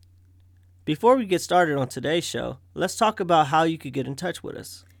Before we get started on today's show, let's talk about how you could get in touch with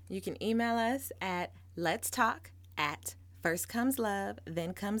us. You can email us at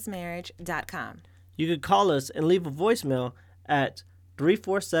letstalk@firstcomeslove.thenComesMarriage.com. You could call us and leave a voicemail at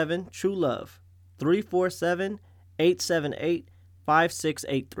 347-TRUE-LOVE,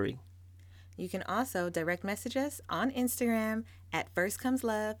 347-878-5683. You can also direct message us on Instagram at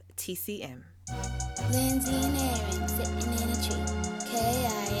firstcomeslove.tcm. Lindsay and Aaron sitting in a tree.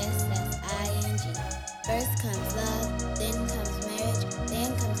 Kissing. First comes love, then comes marriage,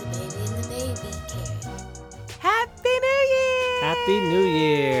 then comes a baby and the baby carriage. Happy New Year! Happy New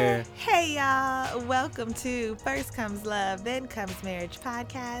Year! Hey y'all, welcome to First Comes Love, Then Comes Marriage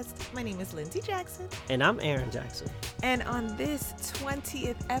podcast. My name is Lindsay Jackson. And I'm Aaron Jackson. And on this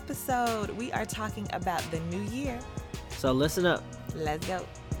 20th episode, we are talking about the new year. So listen up. Let's go.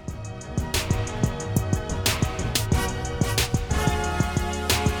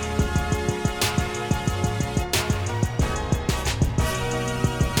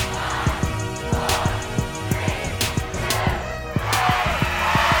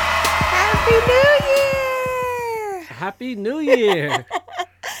 Happy New Year!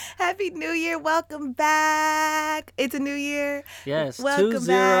 Happy New Year. Welcome back. It's a new year. Yes, Welcome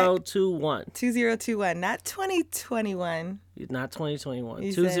 2021. 2021, not 2021. Not 2021.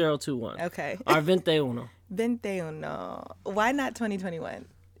 You 2021. said- okay. Our 21. 21. Why not 2021?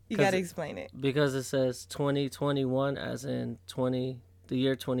 You got to explain it. Because it says 2021 as in 20, the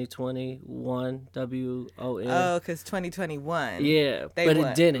year 2021, W-O-N. Oh, because 2021. Yeah, They but won.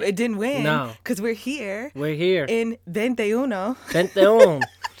 it didn't. It didn't win. No. Because we're here We're here. in 21. 21.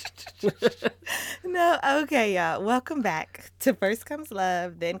 No, okay, y'all. Welcome back to First Comes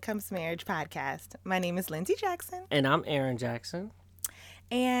Love, Then Comes Marriage podcast. My name is Lindsay Jackson. And I'm Aaron Jackson.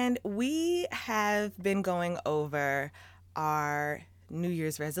 And we have been going over our New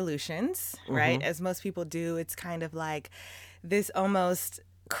Year's resolutions, right? As most people do, it's kind of like this almost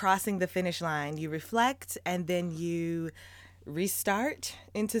crossing the finish line. You reflect and then you restart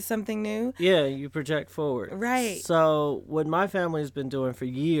into something new. Yeah, you project forward. Right. So what my family's been doing for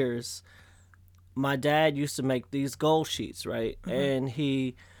years, my dad used to make these goal sheets, right? And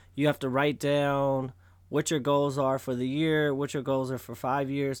you have to write down what your goals are for the year, what your goals are for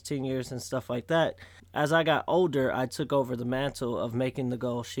 5 years, 10 years, and stuff like that. As I got older, I took over the mantle of making the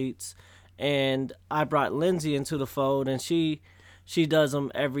goal sheets, and I brought Lindsay into the fold, and she does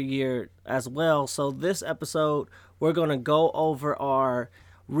them every year as well. So this episode, we're going to go over our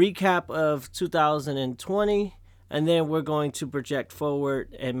recap of 2020, and then we're going to project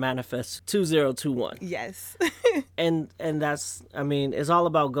forward and manifest 2021. Yes. And that's, I mean, it's all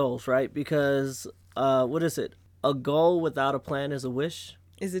about goals, right? Because what is it? A goal without a plan is a wish.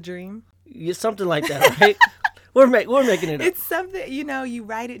 Is a dream. Yeah, something like that, right? we're making it up. It's something, you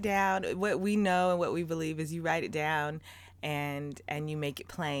write it down. What we know and what we believe is you write it down and you make it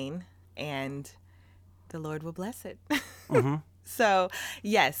plain, and the Lord will bless it. So,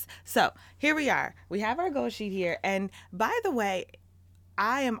 yes. So, here we are. We have our goal sheet here. And by the way,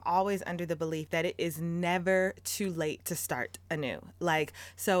 I am always under the belief that it is never too late to start anew. Like,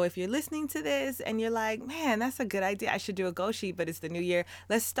 so if you're listening to this and you're like, man, that's a good idea, I should do a goal sheet, but it's the new year.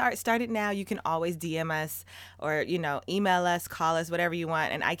 Let's start it now. You can always DM us or, email us, call us, whatever you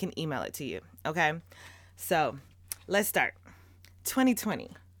want, and I can email it to you. Okay. So let's start.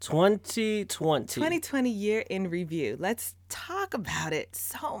 2020 year in review. Let's talk about it.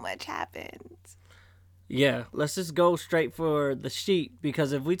 So much happened. Yeah, let's just go straight for the sheet,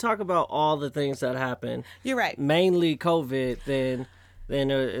 because if we talk about all the things that happened, You're right. mainly COVID, then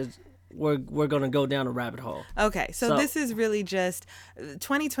we're going to go down a rabbit hole. Okay, so this is really just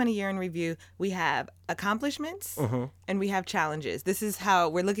 2020 year in review. We have accomplishments and we have challenges. This is how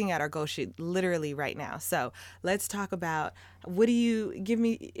we're looking at our goal sheet literally right now. So let's talk about, what do you give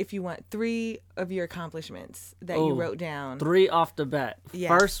me, if you want, 3 of your accomplishments that you wrote down? 3 off the bat. Yes.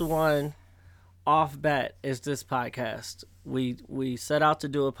 First one off bat is this podcast. We set out to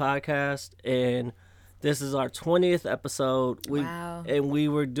do a podcast, and this is our 20th episode. Wow. And we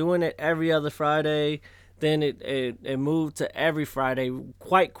were doing it every other Friday. Then it moved to every Friday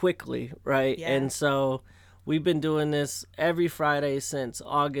quite quickly, right? Yeah. And so we've been doing this every Friday since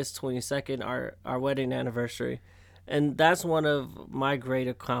August 22nd, our wedding anniversary. And that's one of my great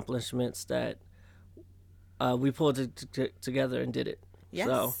accomplishments, that we pulled it together and did it. Yes.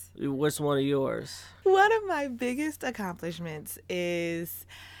 So what's one of yours? One of my biggest accomplishments is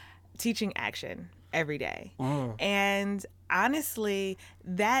teaching action every day. And honestly,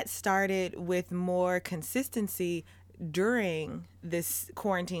 that started with more consistency during this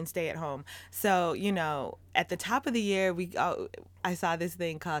quarantine stay at home. So, at the top of the year, I saw this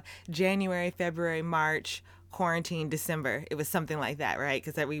thing called January, February, March, quarantine, December. It was something like that, right?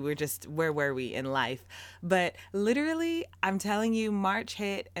 Because we were just, where were we in life? But literally, I'm telling you, March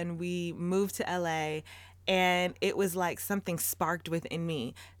hit and we moved to LA, and it was like something sparked within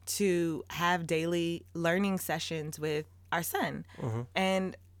me to have daily learning sessions with our son.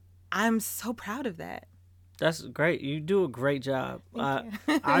 And I'm so proud of that. That's great. You do a great job.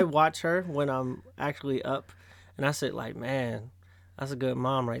 I watch her when I'm actually up, and I sit like, man, that's a good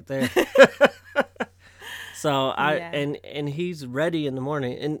mom right there. So and he's ready in the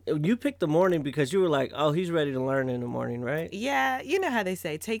morning. And you picked the morning because you were like, oh, he's ready to learn in the morning, right? Yeah, you know how they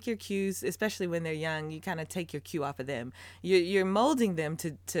say, take your cues, especially when they're young. You kind of take your cue off of them. You're molding them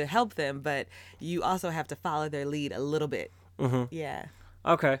to help them, but you also have to follow their lead a little bit. Yeah.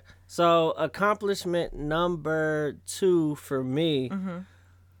 Okay, so accomplishment number 2 for me.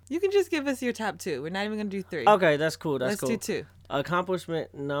 You can just give us your top 2. We're not even going to do 3. Okay, that's cool. Let's do 2.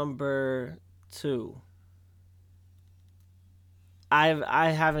 Accomplishment number 2.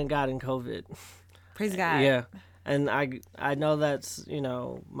 I haven't gotten COVID. Praise God. Yeah, and I know that's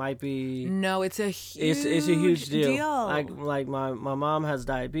might be. No, it's a huge deal. Like my mom has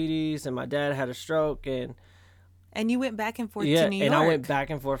diabetes, and my dad had a stroke, and you went back and forth to New York. And I went back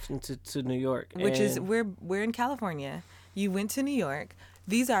and forth to New York, which is we're in California. You went to New York.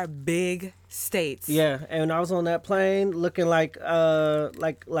 These are big states. Yeah, and I was on that plane looking like a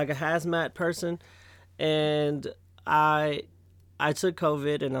hazmat person, and I took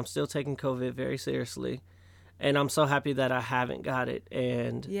COVID, and I'm still taking COVID very seriously, and I'm so happy that I haven't got it.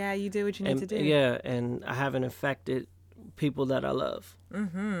 And yeah, you did what you need to do. Yeah, and I haven't infected people that I love.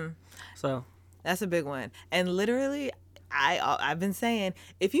 So that's a big one. And literally, I've been saying,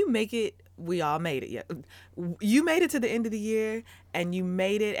 if you make it, we all made it. Yeah, you made it to the end of the year, and you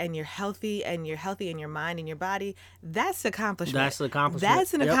made it, and you're healthy in your mind and your body. That's accomplishment. That's an accomplishment.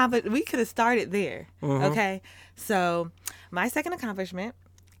 That's an accomplishment. We could have started there. Okay, so my second accomplishment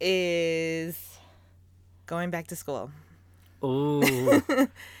is going back to school. Ooh.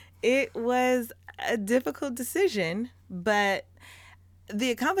 It was a difficult decision, but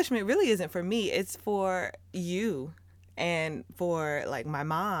the accomplishment really isn't for me. It's for you. And for like my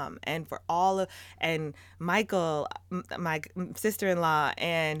mom, and for and Michael, my sister-in-law,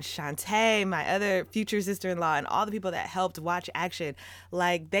 and Shantae, my other future sister-in-law, and all the people that helped Watch Action.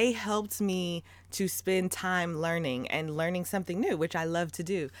 Like, they helped me to spend time learning something new, which I love to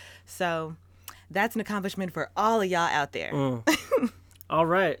do. So that's an accomplishment for all of y'all out there. All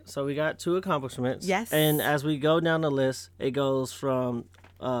right, so we got 2 accomplishments. Yes. And as we go down the list, it goes from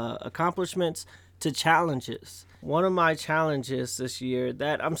accomplishments to challenges. One of my challenges this year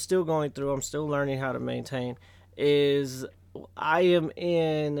that I'm still going through, I'm still learning how to maintain, is I am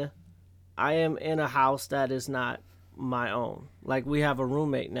in a house that is not my own. Like, we have a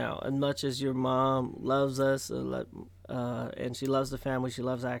roommate now. As much as your mom loves us, and she loves the family, she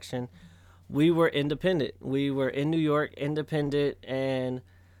loves Action, we were independent. We were in New York, independent, and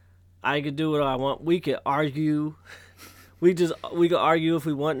I could do what I want. We could argue. We could argue if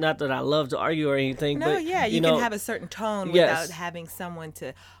we want. Not that I love to argue or anything. No, but, yeah, you can have a certain tone without having someone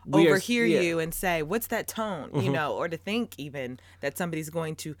to overhear you and say, "What's that tone?" Or to think even that somebody's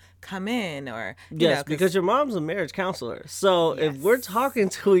going to come in or because your mom's a marriage counselor. So if we're talking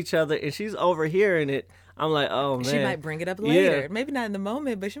to each other and she's overhearing it, I'm like, oh man, she might bring it up later. Maybe not in the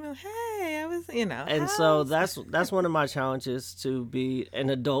moment, but she'll be like, hey, I was, And so that's one of my challenges, to be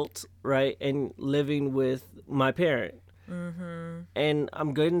an adult, right, and living with my parent. And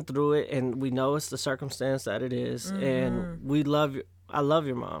I'm getting through it, and we know it's the circumstance that it is, and I love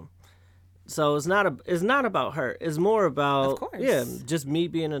your mom. So it's not about her. It's more about, of course, just me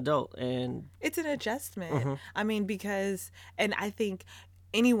being an adult, and it's an adjustment. I mean, and I think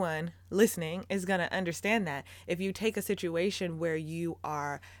anyone listening is going to understand that if you take a situation where you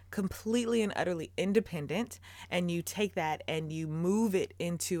are completely and utterly independent, and you take that and you move it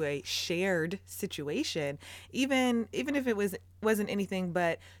into a shared situation, even if it wasn't anything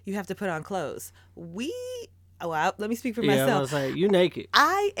but you have to put on clothes. Well, let me speak for myself. I was like, you naked.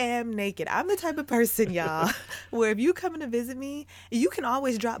 I am naked. I'm the type of person, y'all, where if you coming to visit me, you can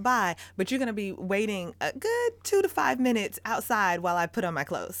always drop by, but you're going to be waiting a good 2 to 5 minutes outside while I put on my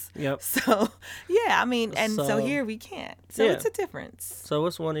clothes. Yep. So, yeah, I mean, and so here we can't. So it's a difference. So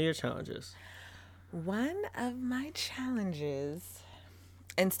what's one of your challenges? One of my challenges,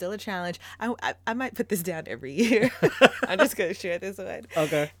 and still a challenge, I might put this down every year. I'm just going to share this one.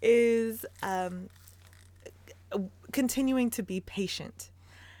 Okay. Is continuing to be patient.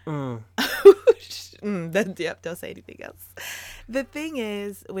 Yep, don't say anything else. The thing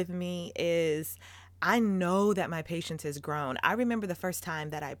is with me is I know that my patience has grown. I remember the first time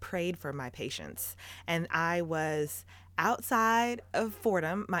that I prayed for my patience, and I was outside of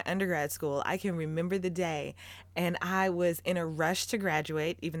Fordham, my undergrad school. I can remember the day, and I was in a rush to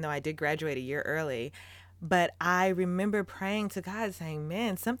graduate, even though I did graduate a year early. But I remember praying to God saying,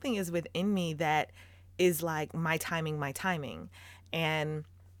 man, something is within me that is like my timing, my timing. And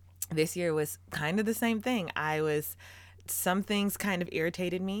this year was kind of the same thing. Some things kind of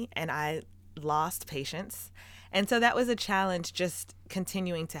irritated me and I lost patience. And so that was a challenge, just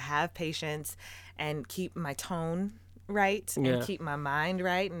continuing to have patience and keep my tone right and keep my mind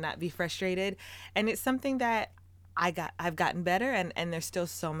right and not be frustrated. And it's something that I've gotten better, and there's still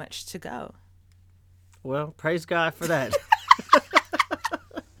so much to go. Well, praise God for that.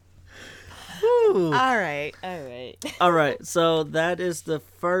 All right. All right. So that is the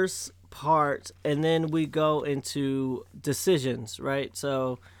first part. And then we go into decisions, right?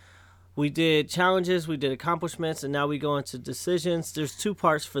 So we did challenges, we did accomplishments, and now we go into decisions. There's two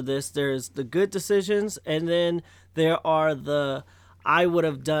parts for this. There's the good decisions, and then there are the I would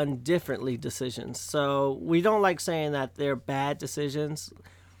have done differently decisions. So we don't like saying that they're bad decisions,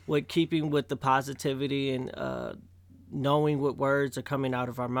 with keeping with the positivity and knowing what words are coming out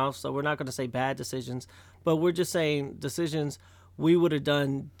of our mouth. So we're not going to say bad decisions, but we're just saying decisions we would have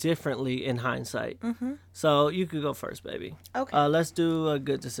done differently in hindsight. Mm-hmm. So you could go first, baby. Okay. Let's do a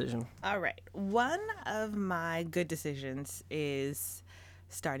good decision. All right. One of my good decisions is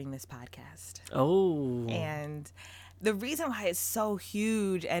starting this podcast. Oh. And the reason why it's so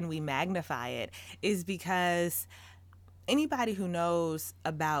huge and we magnify it is because anybody who knows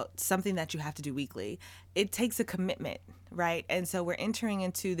about something that you have to do weekly, it takes a commitment, right? And so we're entering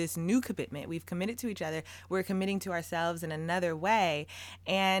into this new commitment. We've committed to each other. We're committing to ourselves in another way.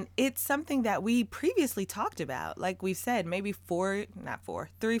 And it's something that we previously talked about. Like we've said, maybe 4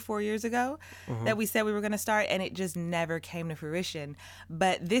 years ago that we said we were going to start, and it just never came to fruition.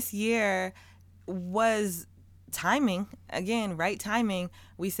 But this year was timing. Again, right timing.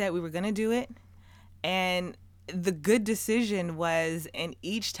 We said we were going to do it. And the good decision was, and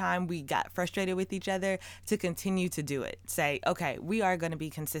each time we got frustrated with each other, to continue to do it. Say, okay, we are going to be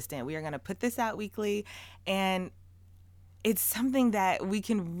consistent. We are going to put this out weekly. And it's something that we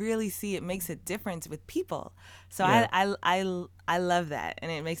can really see it makes a difference with people. So yeah. I love that.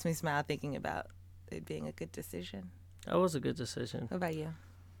 And it makes me smile thinking about it being a good decision. That was a good decision. What about you?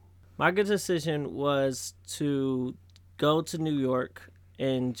 My good decision was to go to New York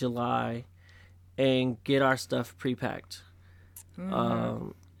in July and get our stuff pre-packed.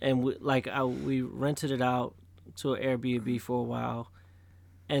 Mm-hmm. And we rented it out to an Airbnb for a while.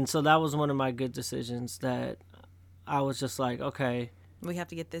 And so that was one of my good decisions, that I was just like, okay, we have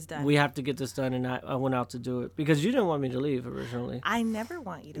to get this done. And I went out to do it because you didn't want me to leave originally. I never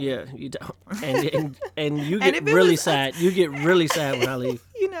want you to leave. Yeah, you don't. And you get and really sad. You get really sad when I leave.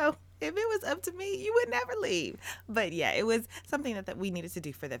 If it was up to me, you would never leave. But yeah, it was something that we needed to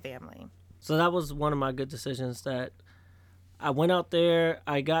do for the family. So that was one of my good decisions, that I went out there,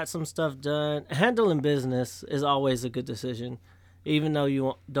 I got some stuff done. Handling business is always a good decision, even though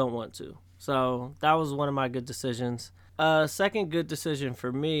you don't want to. So that was one of my good decisions. Second good decision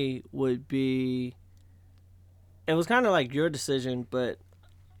for me would be, it was kind of like your decision, but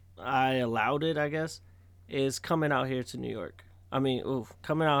I allowed it, I guess, is coming out here to New York.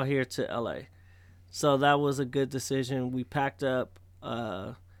 Coming out here to LA. So that was a good decision. We packed up.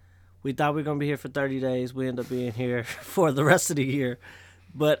 We thought we were going to be here for 30 days. We ended up being here for the rest of the year.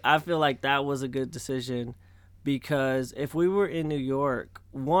 But I feel like that was a good decision because if we were in New York,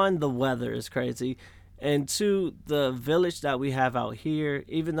 one, the weather is crazy. And two, the village that we have out here,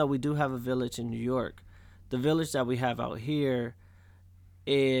 even though we do have a village in New York, the village that we have out here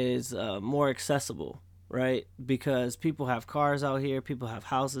is more accessible, right? Because people have cars out here, people have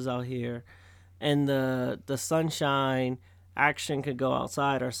houses out here, and the sunshine, action can go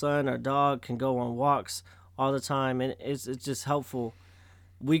outside. Our son, our dog can go on walks all the time, and it's just helpful.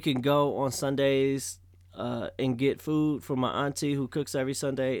 We can go on Sundays and get food from my auntie who cooks every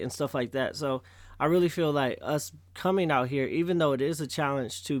Sunday and stuff like that. So I really feel like us coming out here, even though it is a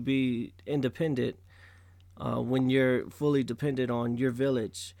challenge to be independent when you're fully dependent on your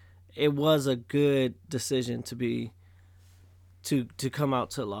village, it was a good decision to come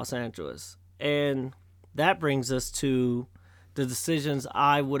out to Los Angeles. And that brings us to the decisions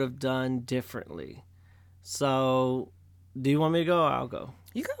I would have done differently. So, do you want me to go or I'll go?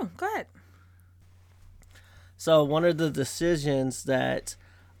 You go. Go ahead. So, one of the decisions that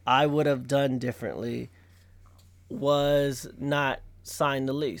I would have done differently was not sign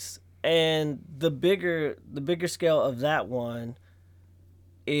the lease. And the bigger scale of that one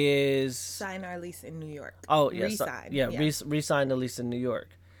is Sign our lease in New York. oh yeah, Resign. re-sign the lease in New York.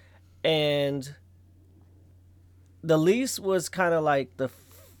 And the lease was kind of like the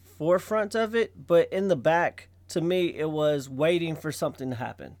forefront of it, but in the back, to me, it was waiting for something to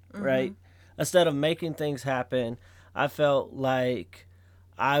happen, right? Instead of making things happen, I felt like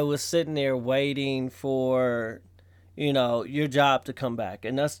I was sitting there waiting for, your job to come back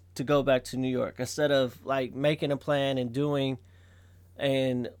and us to go back to New York instead of like making a plan and doing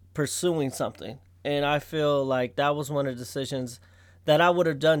and pursuing something. And I feel like that was one of the decisions that I would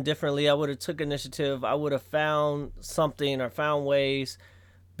have done differently. I would have took initiative. I would have found something or found ways,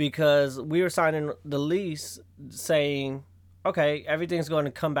 because we were signing the lease saying, okay, everything's going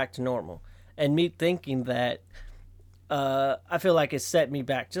to come back to normal. And me thinking that, I feel like it set me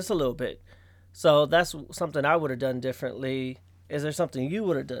back just a little bit. So that's something I would have done differently. Is there something you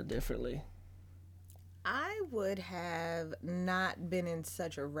would have done differently? I would have not been in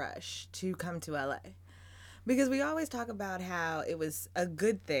such a rush to come to LA. Because we always talk about how it was a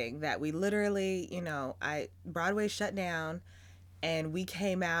good thing that we literally, Broadway shut down and we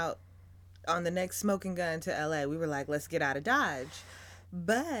came out on the next smoking gun to LA. We were like, let's get out of Dodge.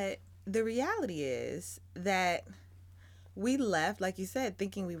 But the reality is that we left, like you said,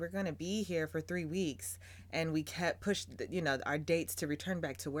 thinking we were going to be here for 3 weeks, and we kept our dates to return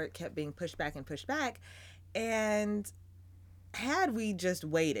back to work kept being pushed back and pushed back. And had we just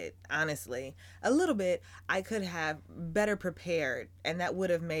waited, honestly, a little bit, I could have better prepared, and that would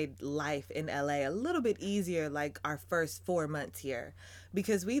have made life in LA a little bit easier, like our first 4 months here.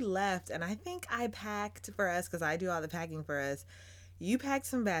 Because we left, and I think I packed for us, because I do all the packing for us. You packed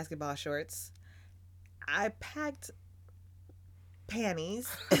some basketball shorts. I packed panties,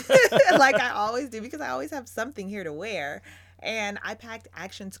 like I always do, because I always have something here to wear. And I packed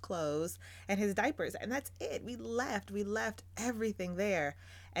Action's clothes and his diapers, and that's it. We left everything there,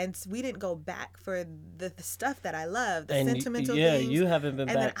 and we didn't go back for the stuff that I love, the sentimental things. You haven't been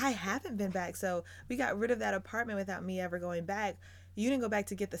back. And then I haven't been back, so we got rid of that apartment without me ever going back. You didn't go back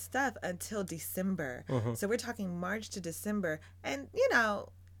to get the stuff until December. So we're talking March to December, and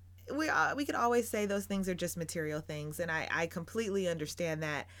we could always say those things are just material things, and I completely understand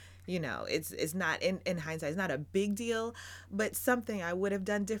that. It's not, in hindsight, it's not a big deal, but something I would have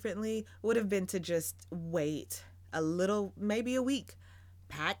done differently would have been to just wait a little, maybe a week,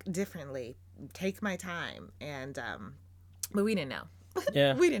 pack differently, take my time, and but we didn't know.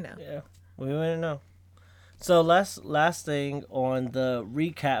 Yeah, we didn't know. Yeah, we didn't know. So last thing on the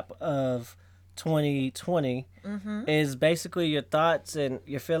recap of 2020 is basically your thoughts and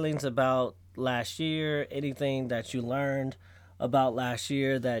your feelings about last year, anything that you learned about last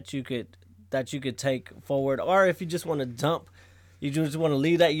year that you could take forward, or if you just want to you just want to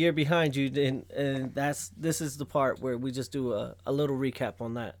leave that year behind you, and this is the part where we just do a little recap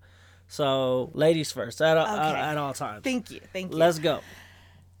on that. So ladies first at all times. Thank you. Let's go.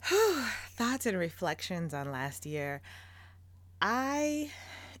 Thoughts and reflections on last year. I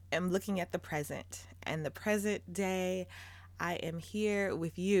am looking at the present, and the present day I am here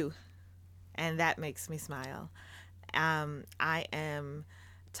with you, and that makes me smile. I am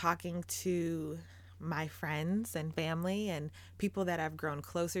talking to my friends and family and people that I've grown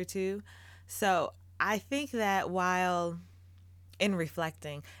closer to. So I think that while in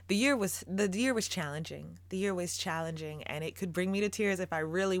reflecting, the year was challenging. The year was challenging, and it could bring me to tears if I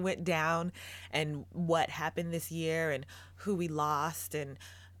really went down and what happened this year and who we lost and,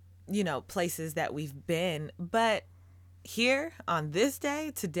 places that we've been. But here on this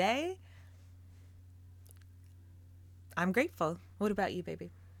day, today, I'm grateful. What about you,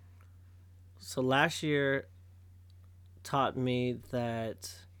 baby? So last year taught me that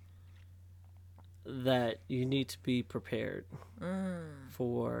you need to be prepared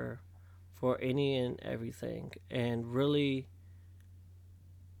for any and everything, and really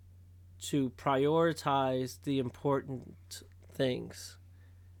to prioritize the important things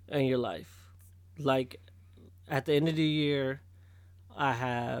in your life. Like at the end of the year, I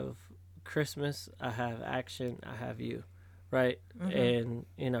have Christmas, I have Action, I have you, right? And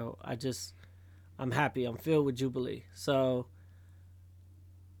I'm happy, I'm filled with jubilee. So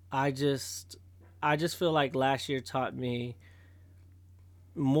I just feel like last year taught me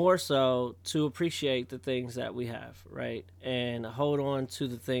more so to appreciate the things that we have, right? And hold on to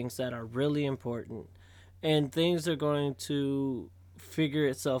the things that are really important, and things are going to figure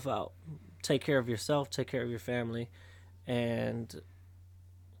itself out. Take care of yourself, take care of your family, and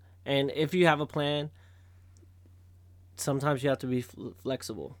if you have a plan, sometimes you have to be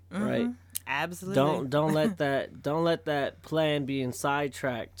flexible, right? Absolutely. Don't let that plan being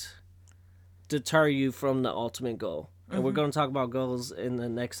sidetracked deter you from the ultimate goal. And we're going to talk about goals in the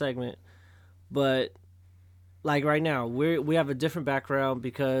next segment. But like right now, we have a different background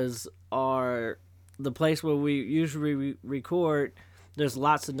because the place where we usually record, there's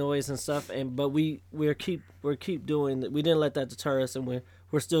lots of noise and stuff, but we keep doing that. We didn't let that deter us, and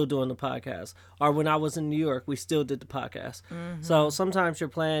we're still doing the podcast. Or when I was in New York, we still did the podcast. So sometimes your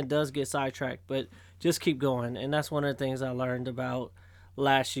plan does get sidetracked, but just keep going. And that's one of the things I learned about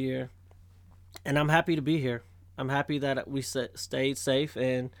last year. And I'm happy to be here. I'm happy that we stayed safe,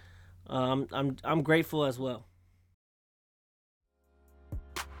 and I'm grateful as well.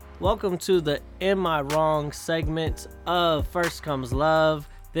 Welcome to the Am I Wrong segment of First Comes Love,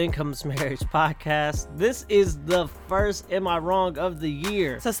 Then Comes Marriage podcast. This is the first Am I Wrong of the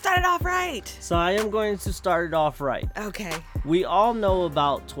year. So start it off right. So I am going to start it off right. Okay. We all know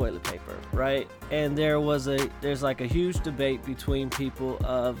about toilet paper, right? And there's like a huge debate between people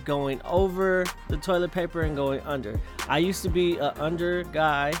of going over the toilet paper and going under. I used to be an under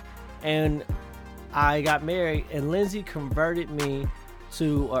guy, and I got married, and Lindsay converted me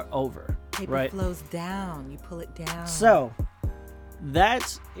to or over. Paper right? flows down. You pull it down. So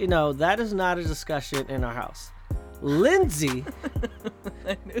that is not a discussion in our house. Lindsay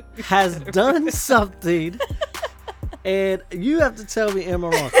has done something, and you have to tell me, am I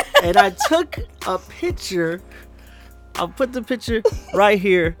wrong? And I took a picture. I'll put the picture right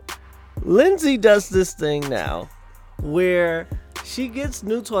here. Lindsay does this thing now where she gets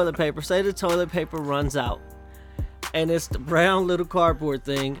new toilet paper. Say the toilet paper runs out, and it's the brown little cardboard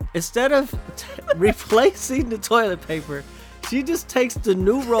thing. Instead of replacing the toilet paper, she just takes the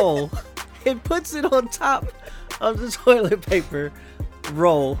new roll and puts it on top of the toilet paper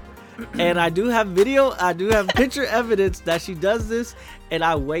roll. And I do have picture evidence that she does this, and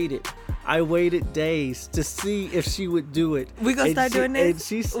I waited days to see if she would do it. We gonna start doing this?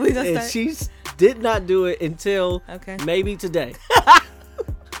 She did not do it until maybe today.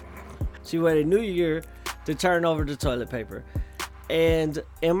 She waited New Year to turn over the toilet paper. And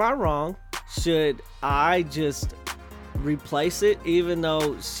am I wrong? Should I just replace it even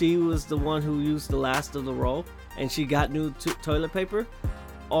though she was the one who used the last of the roll and she got new toilet paper?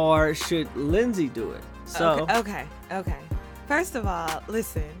 Or should Lindsay do it? So Okay. First of all,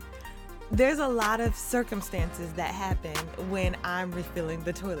 listen. There's a lot of circumstances that happen when I'm refilling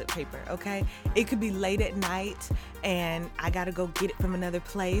the toilet paper, okay? It could be late at night and I gotta go get it from another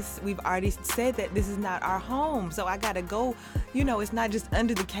place. We've already said that this is not our home, so I gotta go, it's not just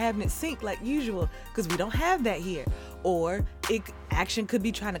under the cabinet sink like usual, because we don't have that here. Or Action could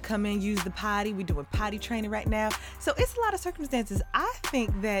be trying to come in, use the potty. We're doing potty training right now. So it's a lot of circumstances. I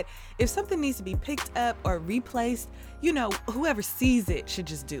think that if something needs to be picked up or replaced, whoever sees it should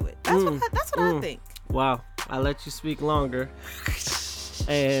just do it. That's what I think. Wow. I let you speak longer.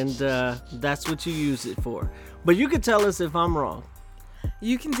 And that's what you use it for. But you can tell us if I'm wrong.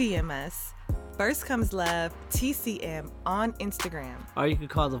 You can DM us. First Comes Love, TCM on Instagram. Or you can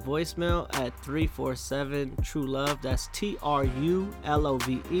call the voicemail at 347-TRUE-LOVE. That's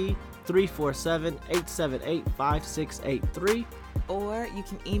TRULOVE, 347-878-5683. Or you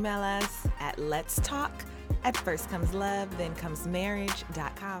can email us at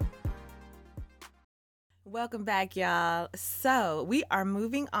letstalk@firstcomeslove.thenComesMarriage.com. Welcome back, y'all. So we are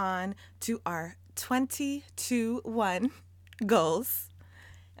moving on to our 2021 goals.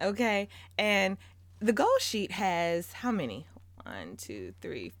 Okay, and the goal sheet has how many? 1, 2,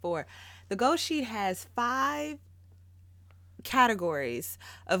 3, 4. The goal sheet has 5 categories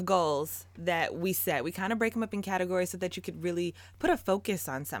of goals that we set. We kind of break them up in categories so that you could really put a focus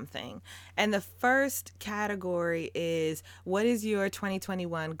on something. And the first category is, what is your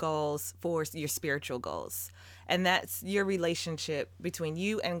 2021 goals for your spiritual goals? And that's your relationship between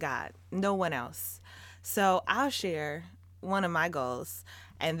you and God, no one else. So I'll share one of my goals.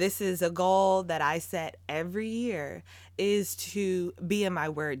 And this is a goal that I set every year, is to be in my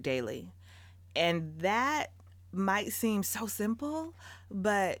word daily. And that might seem so simple,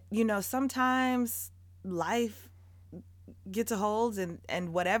 but sometimes life gets a hold and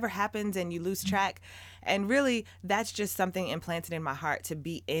whatever happens and you lose track. And really, that's just something implanted in my heart, to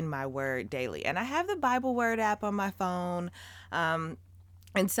be in my word daily. And I have the Bible Word app on my phone.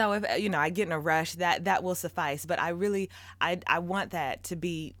 And so if I get in a rush, that will suffice. But I want that to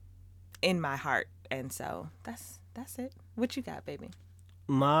be in my heart. And so that's it. What you got, baby?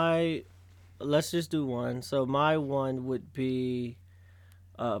 Let's just do one. So my one would be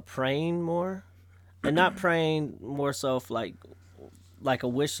praying more. And not praying more so like a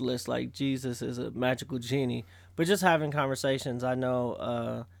wish list, like Jesus is a magical genie, but just having conversations. I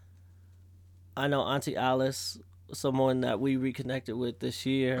know I know Auntie Alice, someone that we reconnected with this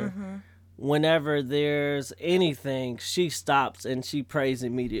year. Whenever there's anything, she stops and she prays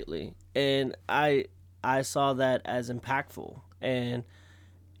immediately, and I saw that as impactful, and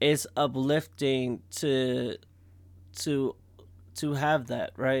it's uplifting to to have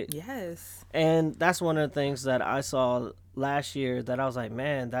that, right? Yes. And that's one of the things that I saw last year that I was like,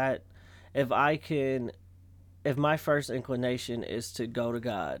 man, that if I can, if my first inclination is to go to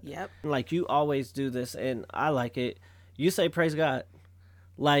God, Yep. like you always do this, and I like it. You say praise God,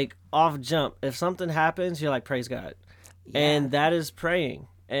 like off jump. If something happens, you're like praise God, and that is praying.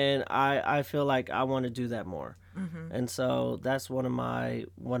 And I feel like I want to do that more, and so that's one of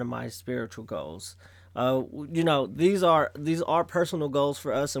my spiritual goals. You know, these are personal goals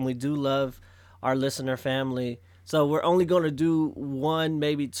for us, and we do love our listener family. So we're only going to do one,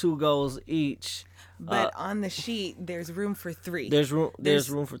 maybe two goals each. But on the sheet, there's room for 3. There's room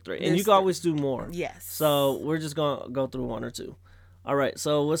for 3, and you can always do more. Yes. So we're just gonna go through 1 or 2. All right.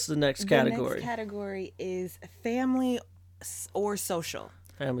 So what's the next category? The next category is family or social.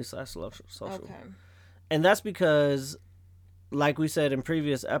 Family / social. Okay. And that's because, like we said in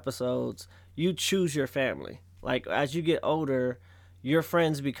previous episodes, you choose your family. Like as you get older, your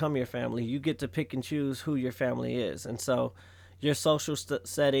friends become your family. You get to pick and choose who your family is, and so your social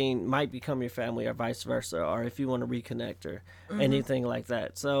setting might become your family, or vice versa, or if you want to reconnect or anything like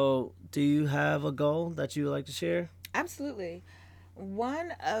that. So, do you have a goal that you would like to share? Absolutely.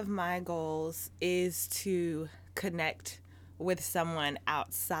 One of my goals is to connect with someone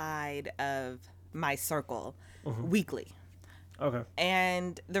outside of my circle weekly. Okay.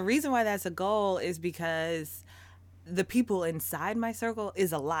 And the reason why that's a goal is because the people inside my circle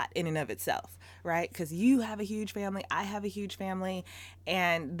is a lot in and of itself, right? Because you have a huge family, I have a huge family,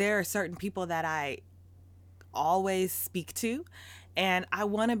 and there are certain people that I always speak to, and I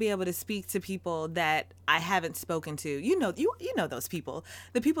want to be able to speak to people that I haven't spoken to. You know those people,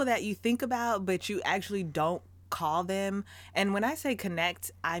 the people that you think about, but you actually don't call them. And when I say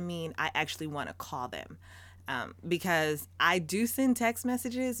connect, I mean I actually want to call them. Because I do send text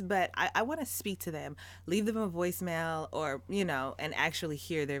messages, but I want to speak to them, leave them a voicemail, or, you know, and actually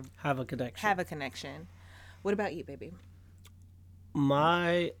hear their... Have a connection. What about you, baby?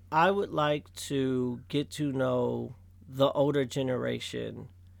 I would like to get to know the older generation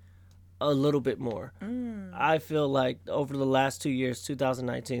a little bit more. I feel like over the last 2 years,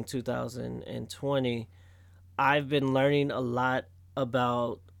 2019, 2020, I've been learning a lot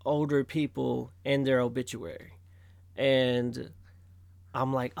about older people and their obituary, and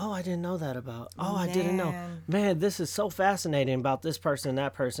I'm like, oh, I didn't know that about, I didn't know, man, this is so fascinating about this person,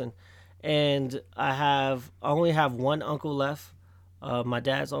 that person. And I only have one uncle left, my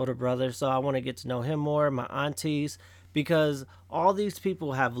dad's older brother, so I want to get to know him more, my aunties, because all these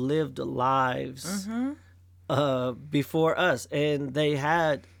people have lived lives before us, and they've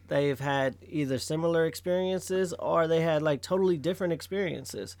had either similar experiences or they had like totally different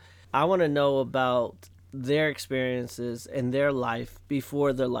experiences. I want to know about their experiences and their life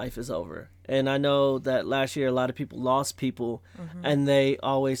before their life is over. And I know that last year a lot of people lost people, and they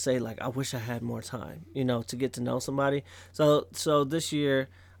always say like, I wish I had more time, you know, to get to know somebody. So this year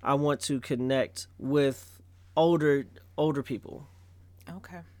I want to connect with older people.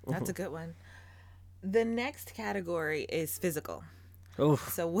 Okay, that's a good one. The next category is physical. Oof.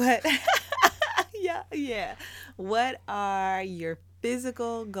 So what? yeah. What are your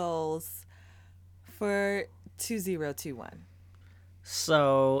physical goals for 2021?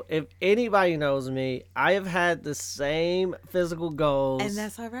 So if anybody knows me, I have had the same physical goals, And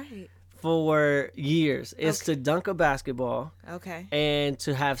that's all right. for years. It's to dunk a basketball Okay. and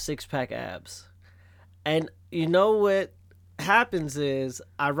to have 6-pack abs. And you know what happens is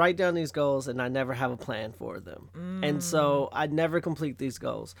I write down these goals and I never have a plan for them. And so I never complete these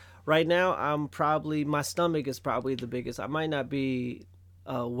goals. Right now, my stomach is probably the biggest. I might not be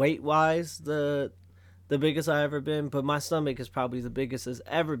weight-wise the biggest I've ever been, but my stomach is probably the biggest it's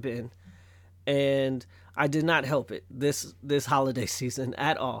ever been. And I did not help it this holiday season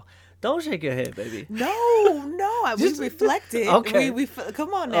at all. Don't shake your head, baby. No, we reflected. Okay. We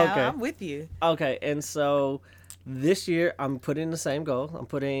come on now. Okay. I'm with you. Okay, and so this year I'm putting the same goal. I'm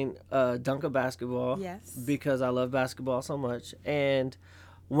putting dunk a basketball. Yes. Because I love basketball so much. And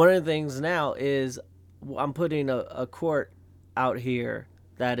one of the things now is I'm putting a court out here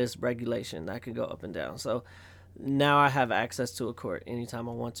that is regulation that can go up and down. So now I have access to a court anytime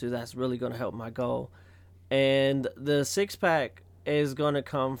I want to. That's really going to help my goal. And the 6-pack is going to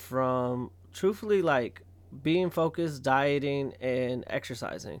come from, truthfully, like being focused, dieting, and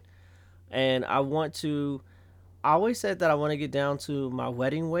exercising. And I always said that I want to get down to my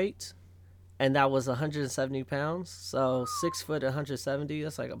wedding weight. and that was 170 pounds. So 6 foot, 170.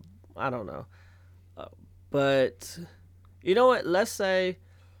 That's like I don't know. But you know what? Let's say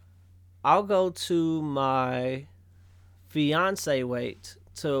I'll go to my fiance weight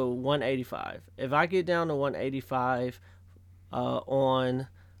to 185. If I get down to 185 on,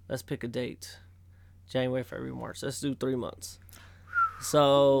 let's pick a date, January, February, March. Let's do 3 months.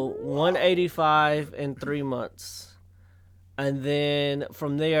 So 185 in 3 months. And then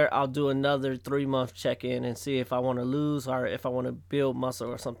from there, I'll do another 3-month check-in and see if I want to lose or if I want to build muscle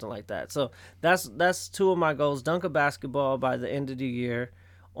or something like that. So that's two of my goals. Dunk a basketball by the end of the year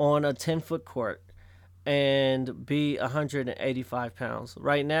on a 10-foot court and be 185 pounds.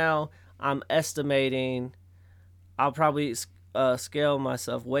 Right now, I'm estimating I'll probably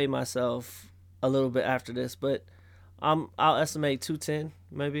weigh myself a little bit after this, but I'll estimate 210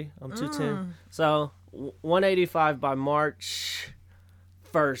 maybe. I'm 210. So 185 by March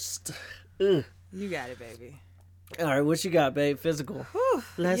 1st. Ugh. You got it, baby. All right, what you got, babe? Physical. Whew,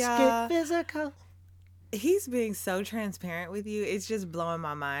 Let's get physical. He's being so transparent with you. It's just blowing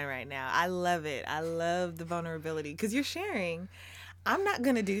my mind right now. I love it. I love the vulnerability because you're sharing. I'm not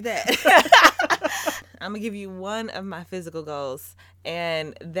going to do that. I'm going to give you one of my physical goals,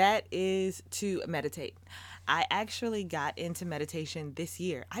 and that is to meditate. I actually got into meditation this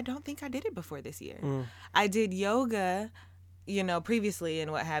year. I don't think I did it before this year. I did yoga, previously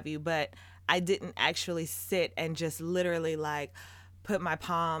and what have you, but I didn't actually sit and just literally like put my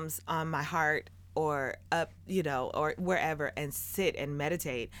palms on my heart or up, or wherever and sit and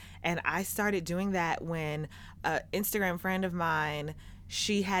meditate. And I started doing that when an Instagram friend of mine,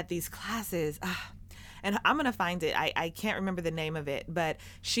 she had these classes. And I'm going to find it. I can't remember the name of it, but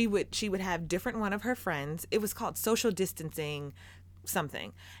she would have different one of her friends. It was called social distancing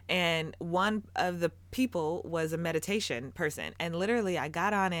something. And one of the people was a meditation person. And literally I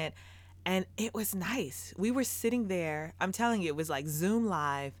got on it and it was nice. We were sitting there. I'm telling you, it was like Zoom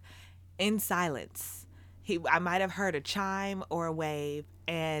live in silence. I might have heard a chime or a wave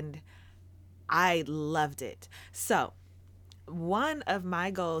and I loved it. So one of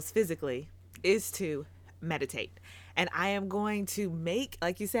my goals physically is to meditate. And I am going to make,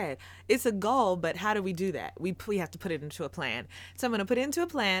 like you said, it's a goal, but how do we do that? We have to put it into a plan. So I'm going to put it into a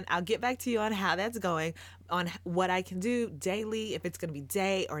plan. I'll get back to you on how that's going, on what I can do daily, if it's going to be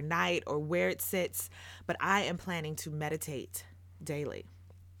day or night or where it sits. But I am planning to meditate daily.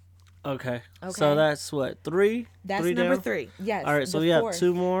 Okay. So that's what, 3? That's 3 number down? 3. Yes. All right. So we have 4th.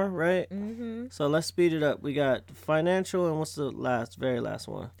 2 more, right? Mm-hmm. So let's speed it up. We got financial, and what's the very last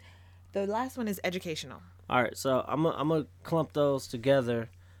one? The last one is educational. All right, so I'm gonna clump those together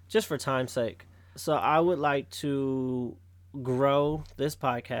just for time's sake. So I would like to grow this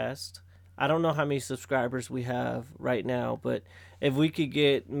podcast. I don't know how many subscribers we have right now, but if we could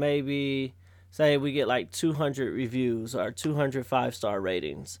get maybe, say we get like 200 reviews or 200 5-star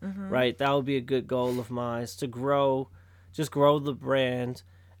ratings, right? That would be a good goal of mine, to grow the brand.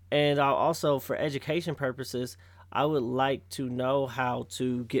 And I'll also, for education purposes, I would like to know how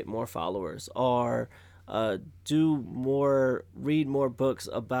to get more followers or read more books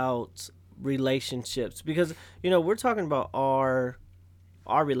about relationships, because we're talking about our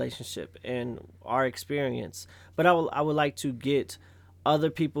relationship and our experience, but I would like to get other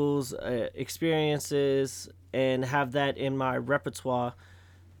people's experiences and have that in my repertoire,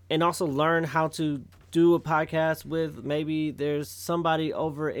 and also learn how to do a podcast with, maybe there's somebody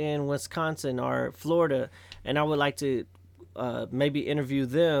over in Wisconsin or Florida, and I would like to maybe interview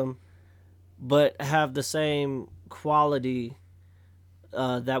them, but have the same quality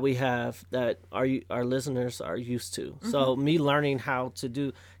that we have, that our listeners are used to. So me learning how to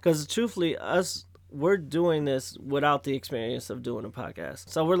do, because truthfully, we're doing this without the experience of doing a podcast.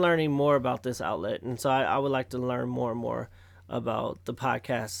 So we're learning more about this outlet. And so I would like to learn more and more about the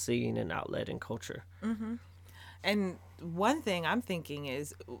podcast scene and outlet and culture. Mm-hmm. And one thing I'm thinking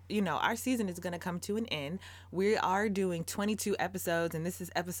is, our season is going to come to an end. We are doing 22 episodes, and this is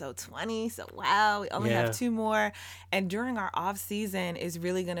episode 20. So, wow, we only have 2 more. And during our off season is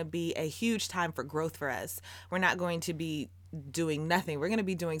really going to be a huge time for growth for us. We're not going to be doing nothing. We're going to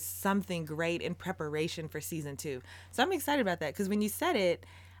be doing something great in preparation for season 2. So I'm excited about that, because when you said it,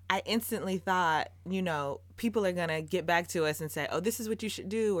 I instantly thought, people are going to get back to us and say, oh, this is what you should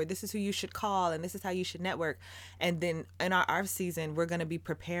do, or this is who you should call, and this is how you should network. And then in our off season, we're going to be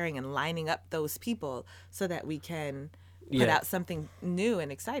preparing and lining up those people so that we can put out something new and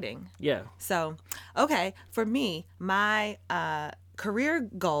exciting. Yeah. So, okay, for me, my career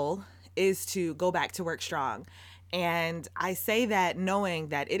goal is to go back to work strong. And I say that knowing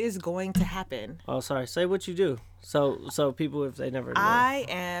that it is going to happen. Oh, sorry. Say what you do. So people, if they never know. I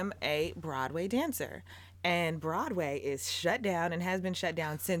am a Broadway dancer. And Broadway is shut down and has been shut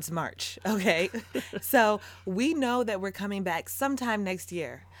down since March. Okay. So we know that we're coming back sometime next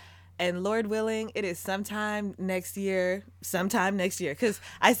year. And Lord willing, it is sometime next year. Because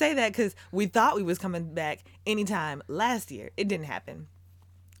I say that because we thought we was coming back anytime last year. It didn't happen.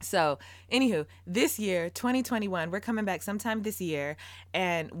 So, anywho, this year, 2021, we're coming back sometime this year.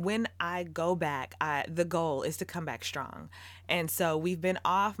 And when I go back, the goal is to come back strong. And so we've been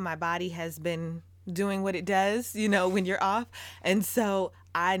off. My body has been doing what it does, when you're off. And so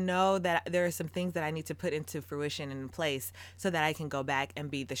I know that there are some things that I need to put into fruition and in place so that I can go back and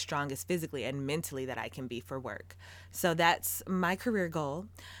be the strongest physically and mentally that I can be for work. So that's my career goal.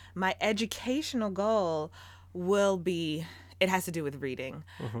 My educational goal will be... It has to do with reading.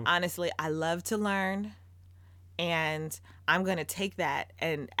 Mm-hmm. Honestly, I love to learn, and I'm going to take that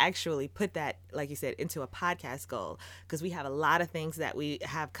and actually put that, like you said, into a podcast goal, because we have a lot of things that we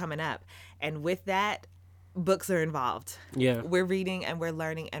have coming up. And with that, books are involved. Yeah. We're reading and we're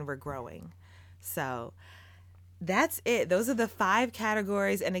learning and we're growing. So that's it. Those are the 5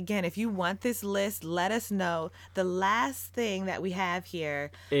 categories. And again, if you want this list, let us know. The last thing that we have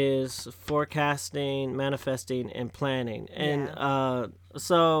here is forecasting, manifesting, and planning. And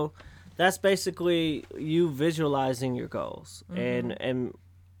so that's basically you visualizing your goals and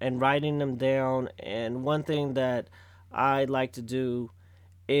writing them down. And one thing that I like to do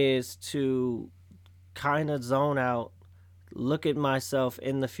is to kind of zone out, look at myself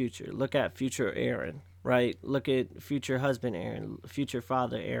in the future, look at future Aaron. Right? Look at future husband Aaron, future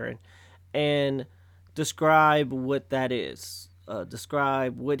father Aaron, and describe what that is.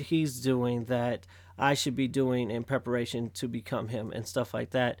 Describe what he's doing that I should be doing in preparation to become him and stuff like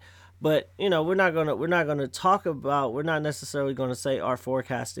that. But we're not necessarily gonna say our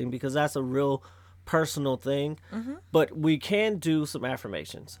forecasting, because that's a real personal thing. Mm-hmm. But we can do some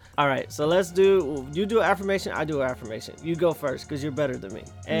affirmations. All right, so you do an affirmation, I do an affirmation. You go first because you're better than me.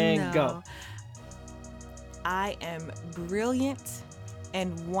 And go. I am brilliant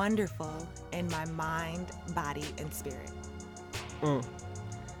and wonderful in my mind, body, and spirit.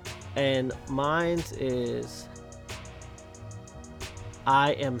 And mine is,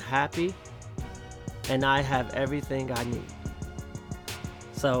 I am happy and I have everything I need.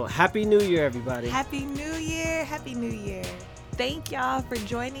 So Happy New Year, everybody. Happy New Year. Happy New Year. Thank y'all for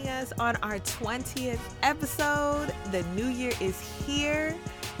joining us on our 20th episode. The new year is here.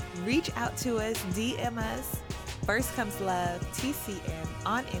 Reach out to us, DM us, First Comes Love, TCM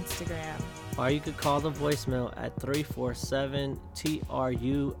on Instagram. Or you could call the voicemail at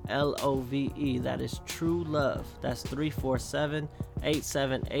 347-TRULOVE. That is True Love. That's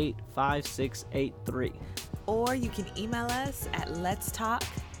 347-878-5683. Or you can email us at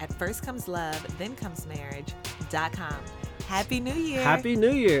letstalk@firstcomeslovethenComesMarriage.com. Happy New Year. Happy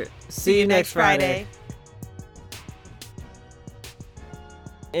New Year. See you next Friday.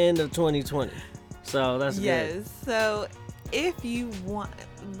 End of 2020. So that's good. Yes. So if you want to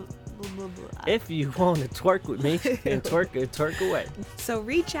twerk with me and twerk away. So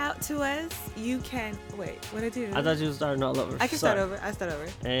reach out to us. You can wait. What I do? I thought you were starting all over. I can start over.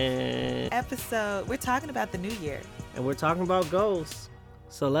 And episode. We're talking about the new year. And we're talking about goals.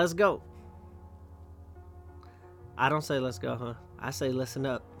 So let's go. I don't say let's go, huh? I say listen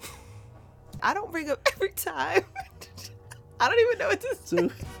up. I don't bring up every time. I don't even know what to say.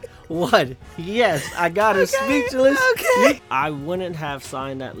 What? Yes, I got it. Okay, Speechless. okay. I wouldn't have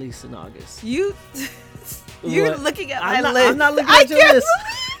signed that lease in August. You're What? looking at my list. I'm not looking at your list.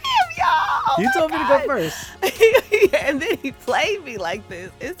 Y'all. You told me to go first. And then he played me like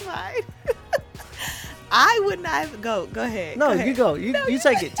this. It's fine. I would not go. Go ahead. No, go ahead. you go. You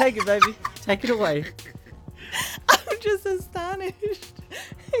take it. Take it, baby. Take it away. I'm just astonished.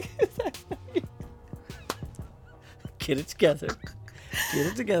 Get it together. Get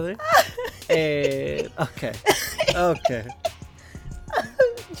it together. And okay.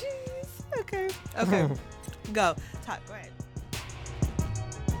 Jeez. Okay. Go.